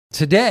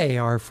Today,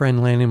 our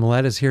friend Lanny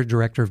Millette is here,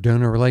 Director of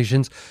Donor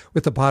Relations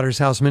with the Potter's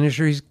House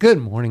Ministries. Good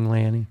morning,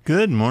 Lanny.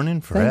 Good morning,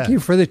 Fred. Thank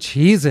you for the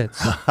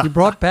Cheez-Its. You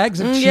brought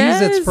bags of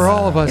Cheez-Its for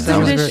all of us. That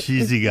was a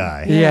cheesy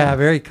guy. Yeah,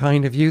 very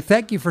kind of you.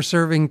 Thank you for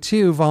serving,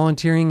 too,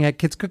 volunteering at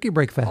Kids Cookie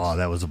Break Fest. Oh,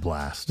 that was a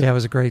blast. Yeah, it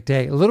was a great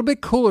day. A little bit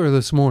cooler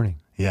this morning.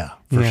 Yeah,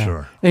 for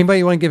sure. Anybody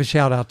you want to give a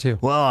shout out to?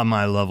 Well,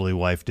 my lovely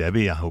wife,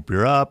 Debbie, I hope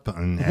you're up,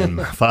 and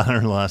my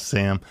father-in-law,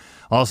 Sam.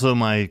 Also,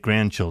 my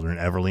grandchildren,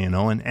 Everly and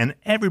Owen, and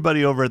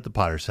everybody over at the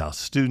Potter's House,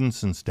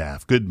 students and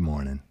staff. Good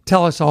morning.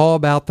 Tell us all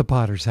about the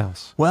Potter's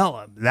House.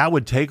 Well, that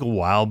would take a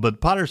while,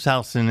 but Potter's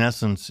House, in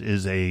essence,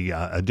 is a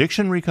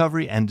addiction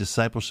recovery and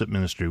discipleship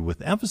ministry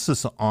with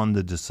emphasis on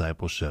the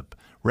discipleship,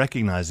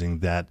 recognizing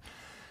that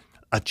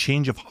a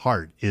change of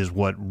heart is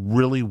what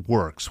really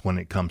works when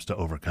it comes to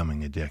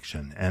overcoming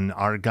addiction. And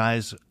our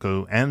guys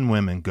and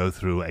women go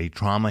through a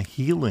trauma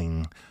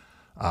healing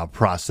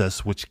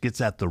process, which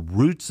gets at the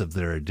roots of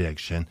their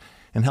addiction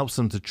and helps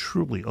them to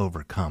truly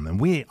overcome.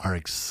 And we are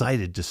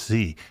excited to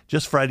see,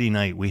 just Friday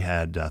night, we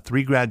had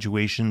 3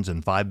 graduations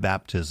and 5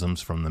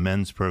 baptisms from the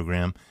men's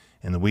program.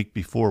 And the week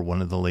before, one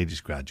of the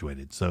ladies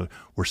graduated. So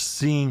we're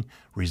seeing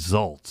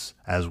results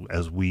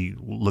as we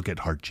look at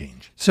heart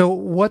change. So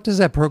what does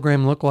that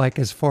program look like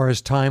as far as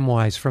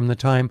time-wise from the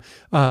time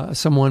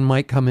someone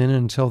might come in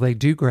until they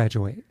do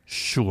graduate?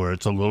 Sure.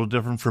 It's a little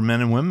different for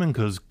men and women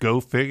because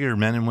go figure,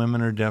 men and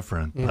women are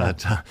different. Yeah.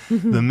 But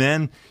the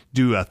men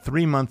do a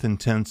 3-month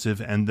intensive,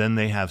 and then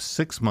they have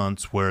 6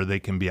 months where they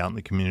can be out in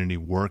the community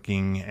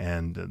working,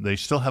 and they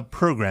still have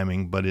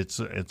programming, but it's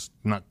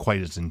not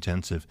quite as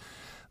intensive.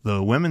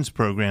 The women's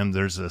program,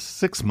 there's a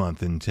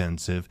 6-month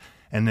intensive,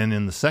 and then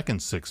in the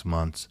second 6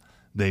 months,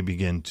 they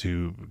begin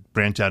to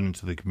branch out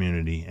into the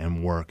community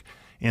and work.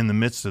 In the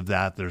midst of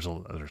that, there's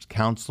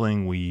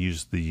counseling. We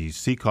use the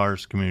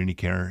CCARS, Community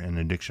Care and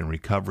Addiction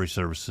Recovery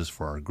Services,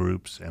 for our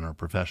groups and our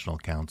professional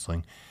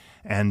counseling.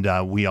 And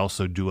we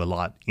also do a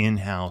lot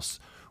in-house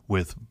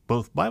with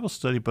both Bible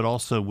study, but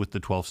also with the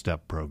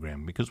 12-step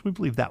program, because we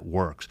believe that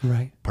works,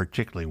 right,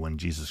 particularly when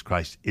Jesus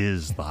Christ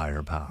is the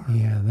higher power.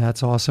 Yeah,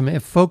 that's awesome.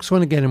 If folks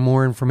want to get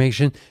more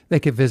information, they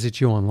can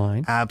visit you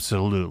online.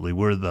 Absolutely.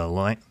 We're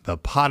the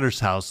Potter's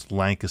House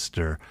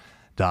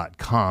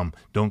Lancaster.com.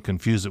 Don't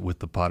confuse it with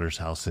the Potter's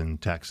House in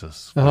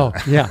Texas. Oh,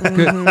 yeah.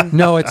 Good.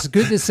 No, it's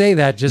good to say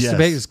that just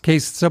in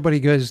case somebody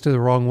goes to the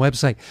wrong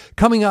website.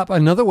 Coming up,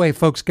 another way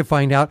folks can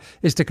find out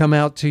is to come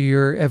out to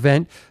your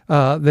event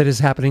that is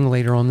happening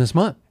later on this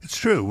month. It's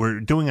true. We're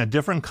doing a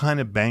different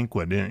kind of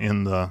banquet.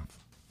 In the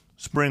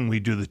spring, we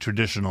do the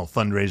traditional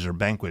fundraiser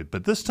banquet,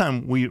 but this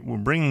time we're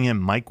bringing in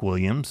Mike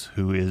Williams,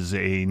 who is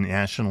a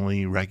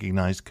nationally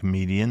recognized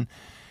comedian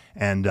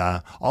and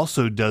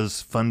also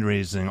does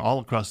fundraising all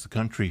across the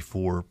country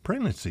for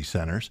pregnancy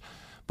centers,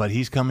 but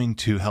he's coming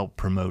to help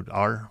promote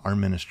our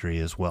ministry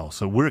as well.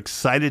 So we're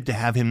excited to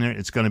have him there.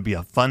 It's going to be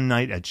a fun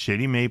night at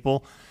Shady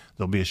Maple.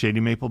 There'll be a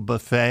Shady Maple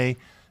buffet,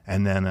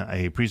 and then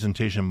a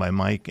presentation by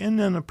Mike, and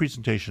then a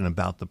presentation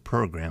about the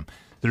program.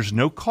 There's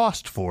no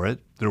cost for it.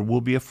 There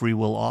will be a free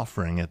will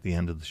offering at the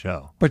end of the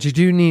show. But you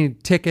do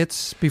need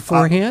tickets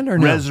beforehand or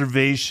no?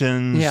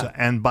 Reservations,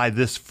 and by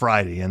this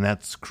Friday, and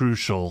that's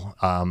crucial.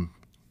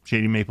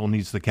 Shady Maple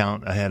needs the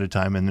count ahead of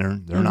time, and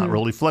they're not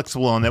really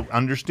flexible on that,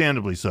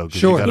 understandably so.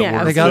 Sure,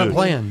 they got a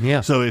plan. Yeah.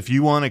 So if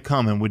you want to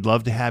come, and we'd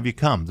love to have you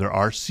come, there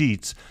are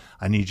seats.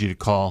 I need you to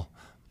call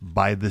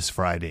by this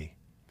Friday.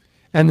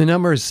 And the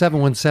number is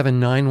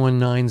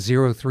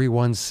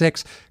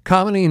 717-919-0316.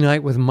 Comedy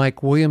Night with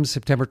Mike Williams,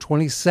 September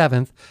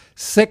 27th,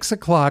 6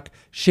 o'clock,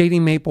 Shady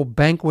Maple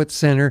Banquet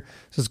Center.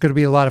 So it's going to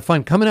be a lot of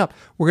fun. Coming up,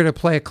 we're going to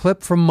play a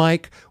clip from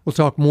Mike. We'll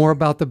talk more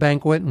about the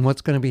banquet and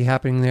what's going to be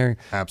happening there.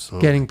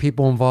 Absolutely. Getting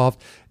people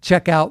involved.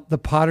 Check out the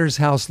Potter's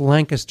House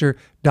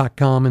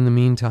Lancaster.com in the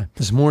meantime.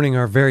 This morning,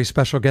 our very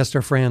special guest,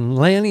 our friend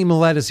Lanny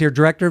Millette, is here,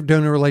 Director of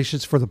Donor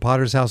Relations for the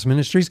Potter's House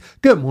Ministries.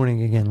 Good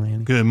morning again,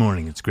 Lanny. Good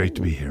morning. It's great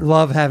to be here.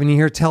 Love having you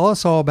here. Tell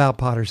us all about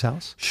Potter's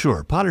House.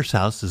 Sure. Potter's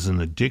House is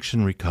an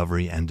addiction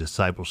recovery and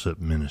discipleship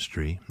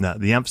ministry. Now,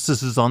 the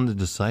emphasis is on the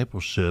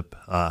discipleship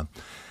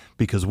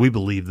because we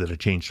believe that a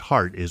changed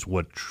heart is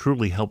what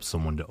truly helps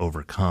someone to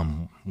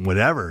overcome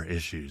whatever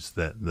issues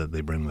that they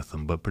bring with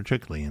them, but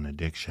particularly in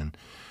addiction.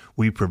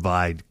 We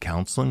provide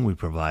counseling. We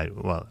provide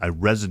a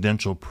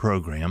residential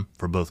program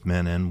for both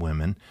men and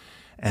women,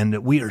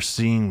 and we are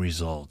seeing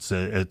results.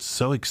 It's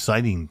so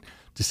exciting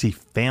to see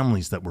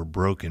families that were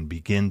broken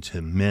begin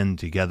to mend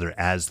together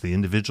as the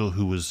individual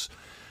who was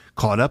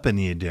caught up in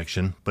the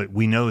addiction, but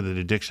we know that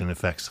addiction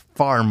affects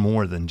far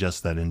more than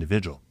just that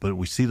individual. But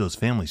we see those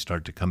families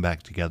start to come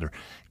back together.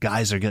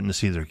 Guys are getting to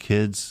see their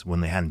kids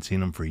when they hadn't seen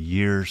them for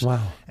years.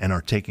 Wow. And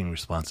are taking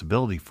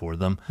responsibility for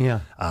them.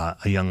 Yeah.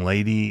 A young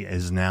lady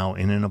is now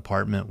in an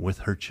apartment with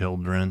her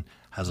children,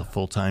 has a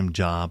full-time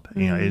job.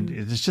 You know,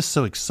 it's just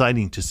so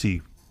exciting to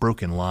see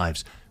broken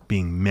lives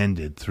being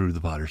mended through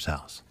the Potter's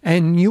House.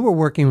 And you were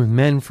working with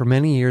men for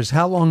many years.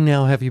 How long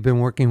now have you been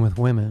working with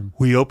women?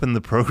 We opened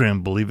the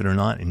program, believe it or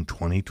not, in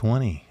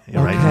 2020,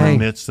 right in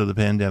the midst of the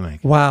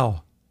pandemic.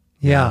 Wow.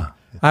 Yeah.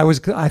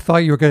 I thought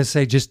you were going to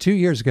say just 2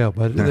 years ago,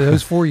 but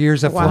those 4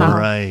 years have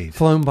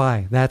flown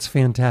by. That's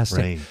fantastic.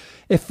 Right.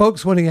 If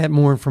folks want to get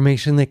more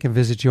information, they can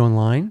visit you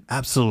online.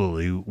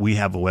 Absolutely. We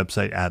have a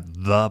website at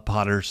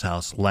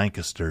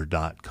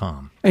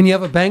thepottershouselancaster.com. And you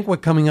have a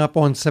banquet coming up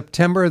on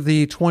September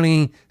the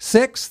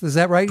 26th. Is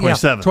that right?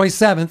 27th. Yeah,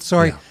 27th,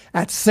 sorry,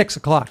 at 6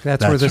 o'clock.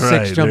 That's where the 6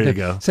 right. jumped there in. you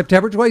go.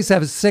 September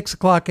 27th, 6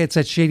 o'clock. It's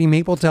at Shady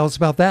Maple. Tell us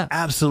about that.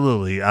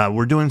 Absolutely.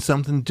 We're doing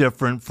something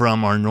different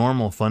from our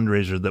normal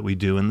fundraiser that we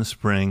do in the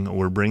spring.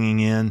 We're bringing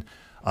in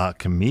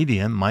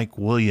comedian Mike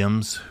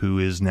Williams, who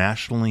is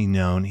nationally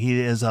known. He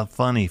is a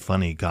funny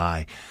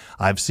guy.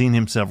 I've seen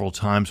him several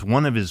times.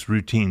 One of his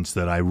routines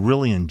that I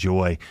really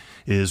enjoy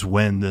is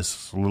when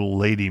this little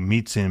lady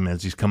meets him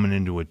as he's coming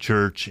into a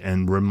church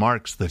and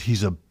remarks that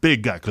he's a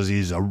big guy, because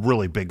he's a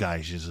really big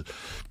guy. She says,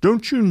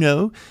 "Don't you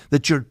know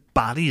that your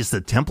body is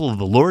the temple of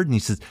the Lord?" And he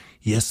says,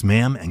 "Yes,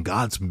 ma'am, and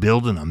God's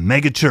building a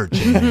mega church."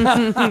 We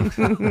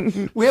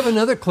have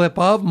another clip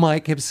of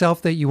Mike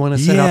himself that you want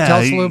to set up. Tell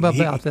us a little bit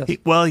about this.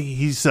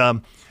 He's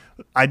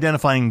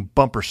identifying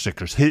bumper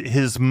stickers.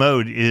 His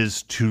mode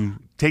is to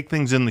take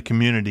things in the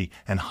community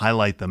and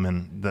highlight them,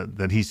 and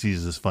that he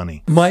sees as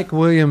funny. Mike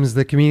Williams,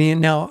 the comedian.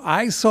 Now,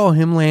 I saw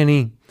him,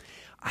 Lanny,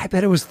 I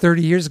bet it was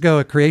 30 years ago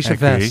at Creation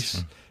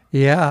Fest.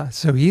 Yeah,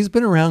 so he's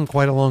been around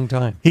quite a long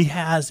time.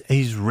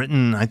 He's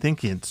written, I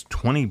think it's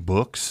 20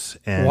 books.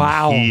 And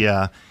wow. He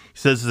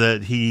says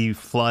that he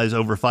flies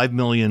over 5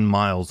 million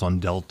miles on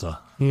Delta.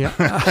 Yeah.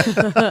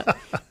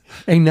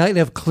 A night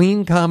of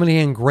clean comedy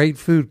and great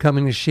food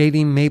coming to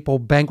Shady Maple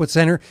Banquet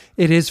Center.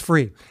 It is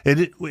free.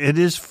 It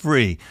is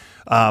free.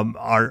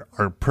 Our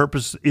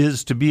purpose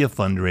is to be a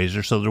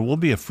fundraiser, so there will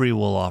be a free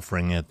will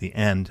offering at the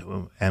end,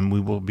 and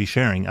we will be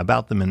sharing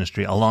about the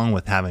ministry along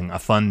with having a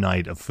fun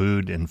night of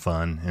food and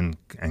fun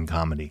and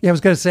comedy. Yeah, I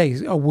was going to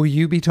say, will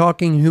you be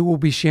talking? Who will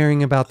be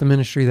sharing about the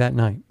ministry that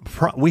night?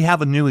 We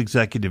have a new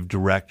executive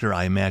director.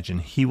 I imagine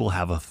he will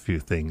have a few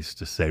things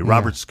to say. Yeah.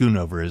 Robert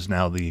Schoonover is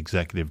now the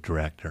executive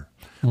director.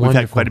 Wonderful. We've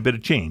had quite a bit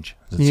of change.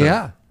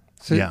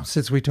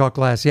 Since we talked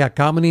last. Yeah,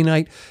 comedy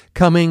night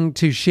coming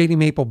to Shady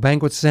Maple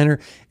Banquet Center.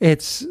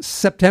 It's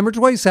September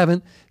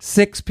 27th,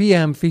 6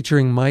 p.m.,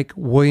 featuring Mike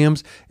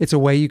Williams. It's a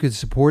way you could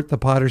support the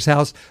Potter's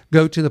House.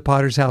 Go to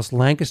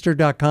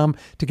thepottershouselancaster.com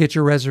to get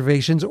your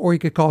reservations, or you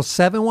could call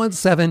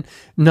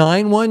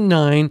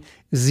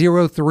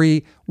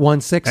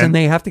 717-919-0316, and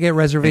they have to get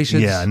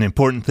reservations. Yeah, an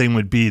important thing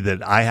would be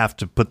that I have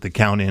to put the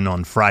count in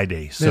on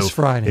Friday. So this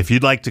Friday. If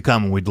you'd like to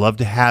come, and we'd love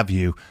to have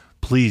you,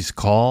 please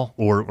call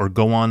or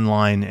go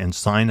online and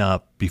sign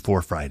up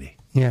before Friday.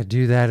 Yeah,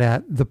 do that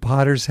at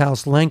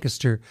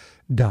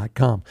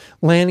thepottershouselancaster.com.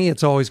 Lanny,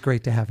 it's always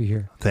great to have you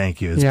here.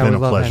 Thank you. It's been a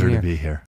pleasure to be here.